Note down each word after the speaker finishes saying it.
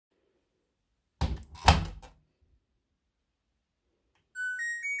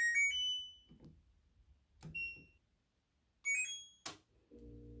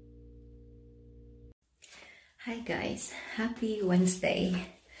Hi guys, happy Wednesday.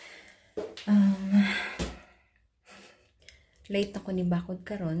 Late ako ni bakod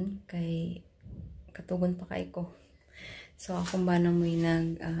karon kay katugon pa kay ko. So akong ba na mo'y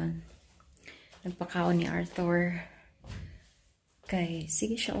nagpakaon ni Arthur. Kay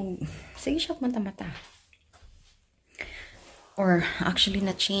sige siya mata-mata. Or actually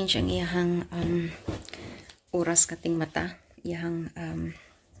na change ang iyahang oras kating mata, iyahang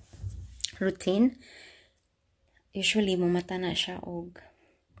routine. Usually, mamata na siya og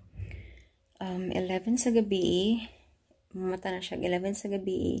 11 sa gabi. Mamata na siya 11 sa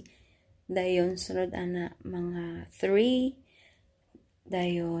gabi. Dayon, sunod ana mga 3.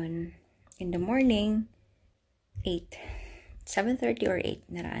 Dayon, in the morning, 8. 7:30 or 8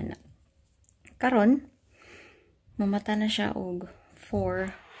 naraan na. Karon, mamata na siya og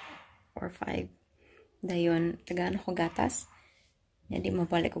 4 or 5. Dayon, tagaan ako gatas. Hindi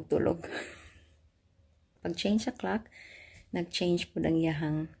mabalik og tulog. Pag change sa clock, nag-change po ang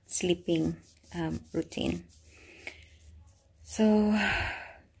iyahang sleeping routine. So,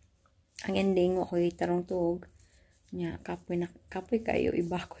 ang ending ako tarong tuog niya, kapoy kayo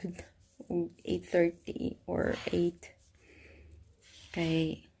ibakod og 8:30 or 8.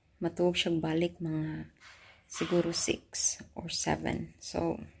 Kay matuog siyang balik mga siguro 6 or 7.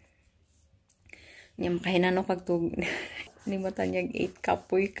 So, niya makahinano kagtug ni mata niya 8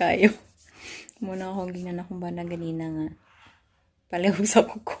 kapoy kayo. Muna akong ginan akong bana ganina nga palihog sa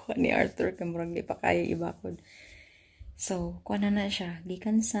kukuha ni Arthur kay murag di pa kaya ibakod. So, kuha na siya.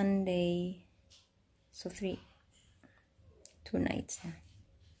 Gikan Sunday. So, 2 nights na.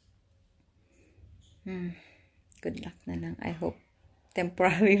 Good luck na lang. I hope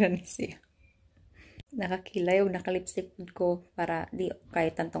temporary na ni siya. Nakakilay o nakalipstick ko para di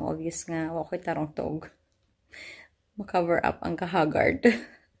kahit tantong obvious nga wako'y tarong tog. Makover up ang kahagard.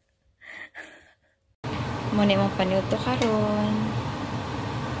 Muna mong panuto karon.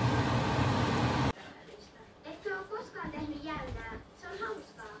 Etkö ole koskaan tehnyt jäynää? Se on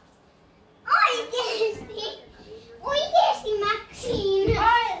hauskaa. Oikeesti? Oikeesti Maxine?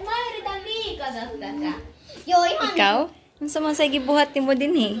 Mä yritän viikata tätä. Joo, ihan. Ikaw? Ang sama sa gibuhat mo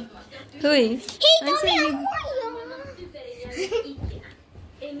din eh. Huy. Hei, Tomi on muija.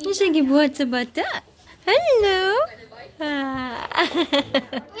 Ano siya gibuhat sa bata? Hello?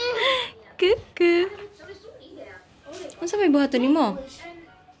 Kuku. Ano sa may buhato ni mo?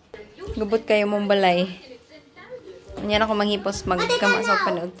 Gubot kayo mong balay. Ganyan ako manghipos magkama sa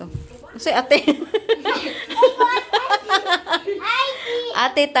panood to. Usoy ate.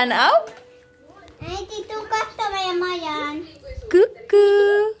 Ate tanaw? Ay, tito kastamaya mayan. Kuku.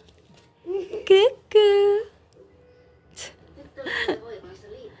 Kuku.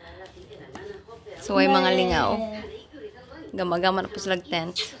 So ay mga lingaw. Gama-gama na po sila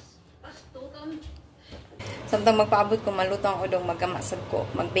tent. Samtang magpaabot ko, maluto ang udong magkamasag ko.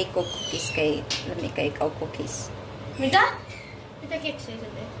 Mag-bake ko cookies kay lami kay ikaw cookies. Mitä? Mitä keksejä sä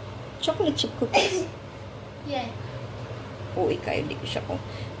teet? Chocolate chip cookies. Yeah. Uy kayo, di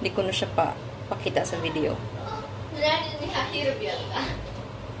ko na siya pakita sa video. Näin ihan hirviöltä.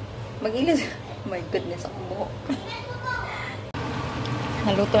 Mag-ilis. Oh my goodness, akong buhok.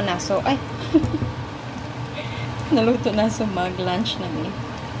 Naluto na. So, ay. Naluto na. So, mag-lunch na ni.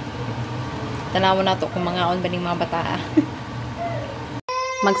 Tanawan na to kung mga on ba ng mga bata.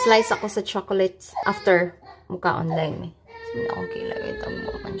 Mag-slice ako sa chocolates after mukha online. Hindi akong kilawin.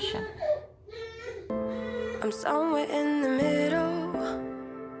 Tamukan siya. I'm somewhere in the middle.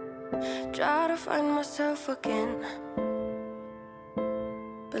 Try to find myself again.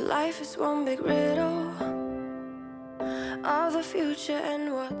 But life is one big riddle of the future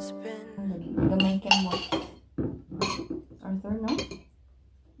and what's been. Gamay ka mo. Arthur, no?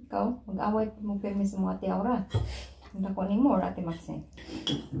 Ikaw, mag-away mo pirmi sa mga tiyaura. Ang nakunin mo, or Ate Maxine?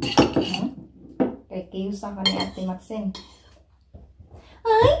 Kaya kiyusa ka ni Ate Maxine.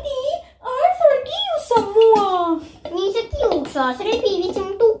 Ay, di! Arthur, kiyusa mo ah! Niin se kiusaa. Se repii vitsi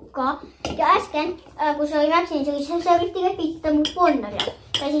mun tukkaa. Ja äsken, kun se oli Maxine, se yritti repittää mun ponnaria.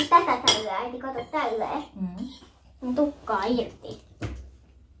 Tai siis tätä täyleä. Äiti, kato täyleä. Mun tukkaa irti.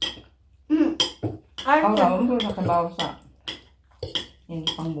 Aura, on tullut nakabaw sa yung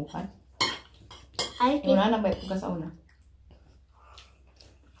pangbukas. Äiti. Una na ba yung sa una?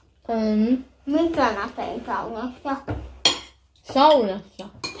 Mikä näin saunassa? Saunassa.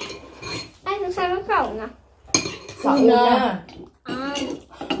 Äiti, sano sauna. Sa una.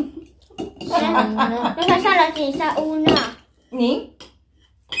 No sä sanoisin sauna. Niin?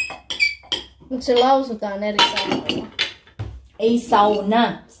 Miksi se lausutaan eri sanoilla? Ei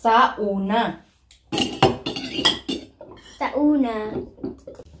sauna. Sauna. Sauna.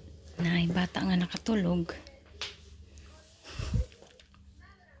 Nay, bata nga nakatulog.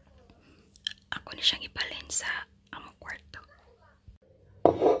 ni siyang ibalhin sa among kwarto.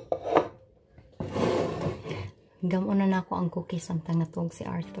 Gamon na ako ang cookies ang tangatog si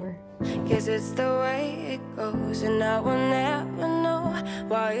Arthur. Guess it's the way it goes, and I will never know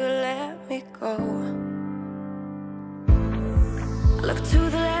why you let me go. Look to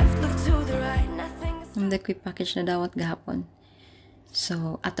the left, look to the right, nothing is... Hindi ko package na dawat gahapon.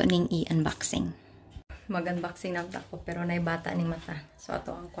 So, ato ning i-unboxing. Mag-unboxing na ako, pero naibata ni mata. So,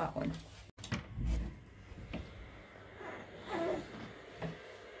 ato ang kwaon.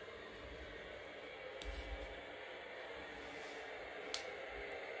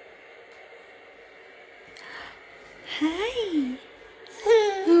 Hi!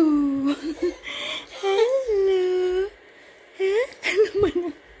 Oh. Hello! Huh?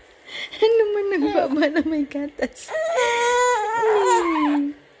 Ano man ang baba na may gatas?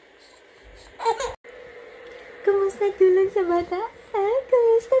 Kumusta tulog sa bata? Ha?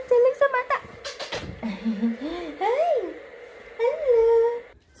 Kumusta tulog sa bata? Hi! Hello!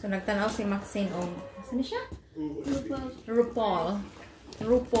 So, nagtanaw si Maxine o... Saan siya? RuPaul.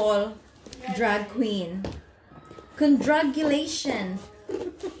 Drag queen. Congratulations!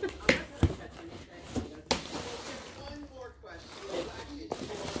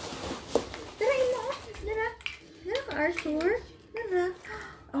 Dara ka, Arthur? Dara.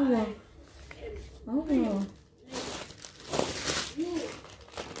 Oh, wow. Oh, wow.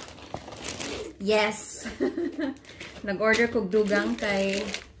 Yes! Nag-order kog dugang kay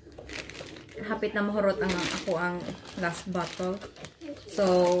hapit na mahurot ako ang last bottle.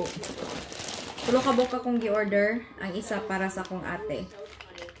 So, tulo ka boka kong gi-order. Ang isa para sa akong ate.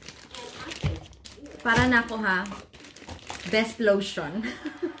 Para na ako ha. Best lotion.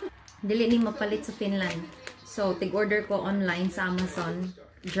 Dili ni mapalit sa Finland. So, tig-order ko online sa Amazon,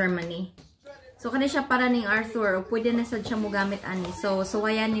 Germany. So, kani siya para ning Arthur. O pwede na sad siya mo gamit ani. So,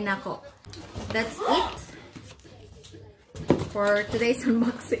 suwayan ni nako. That's it for today's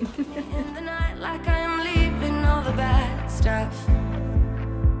unboxing. In the night like I am leaving all the bad stuff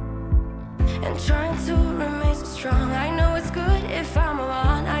and trying to remain so strong. I know it's good if I'm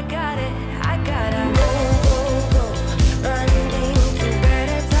wrong. I got it, I gotta go, go, go, running to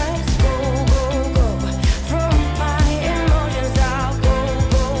better times. Go, go, go, from my emotions I'll go,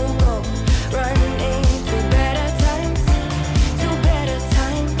 go, go, running to better times, to better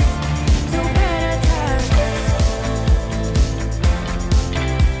times, to better times,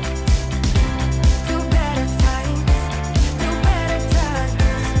 to better times, to better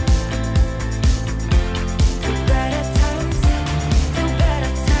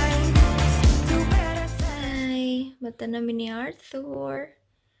times. Hi! Mata namin ni Arthur.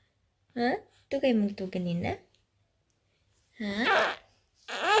 Ha? Ito kayo magto kanina? Ha?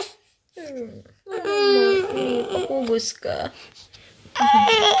 Papugos ka.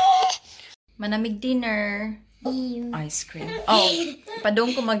 Manamig dinner. Ice cream. Oh,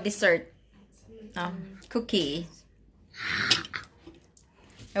 padong ko mag-dessert. Cookie.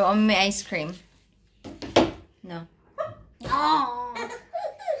 Oh, may ice cream. No.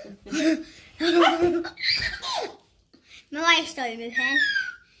 Mga story mo, hen?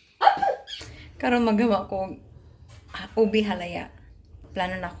 Karon magawa ko ubi halaya.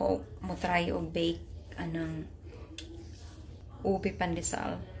 Plano na ko mo try og bake anang ubi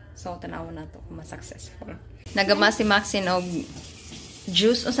pandesal. So tanaw na to kung ma-successful. Nagama si Maxine og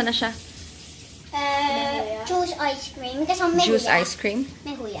juice unsa na siya? Juice ice cream. Kasi may Juice huya. ice cream.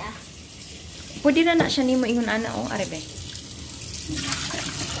 May huya. Pwede na siya nimo ingon ana o arebe.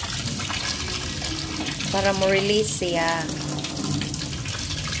 Para mo release siya.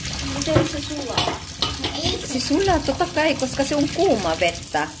 Ito yung susuwa. Si Sula, tutakay. Kasi yung kuma,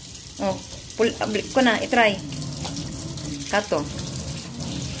 beta. Oh, ablik ko na. I-try. Kato.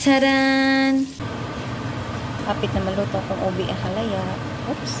 Charan! Kapit na maluto akong ubi ang halaya.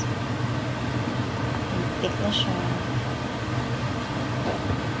 Oops. Thick na siya.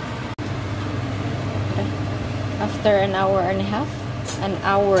 After an hour and a half.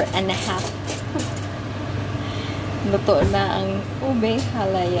 Luto na ang ube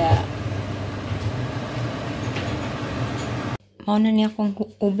halaya. Mauna niya akong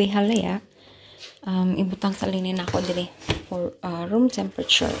ube halaya. Ibutang sa linin ako dili for room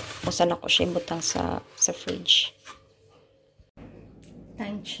temperature. O saan ako siya ibutang sa fridge.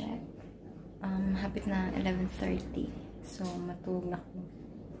 Time check. Hapit na 11:30. So, matulog na ako.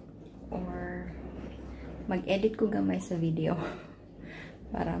 Or mag-edit ko gamay sa video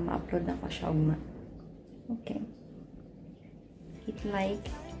para ma-upload na ko siya ugma. Okay. Hit like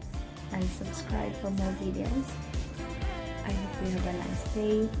and subscribe for more videos. I hope you have a nice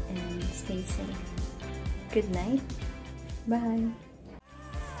day and stay safe. Good night. Bye.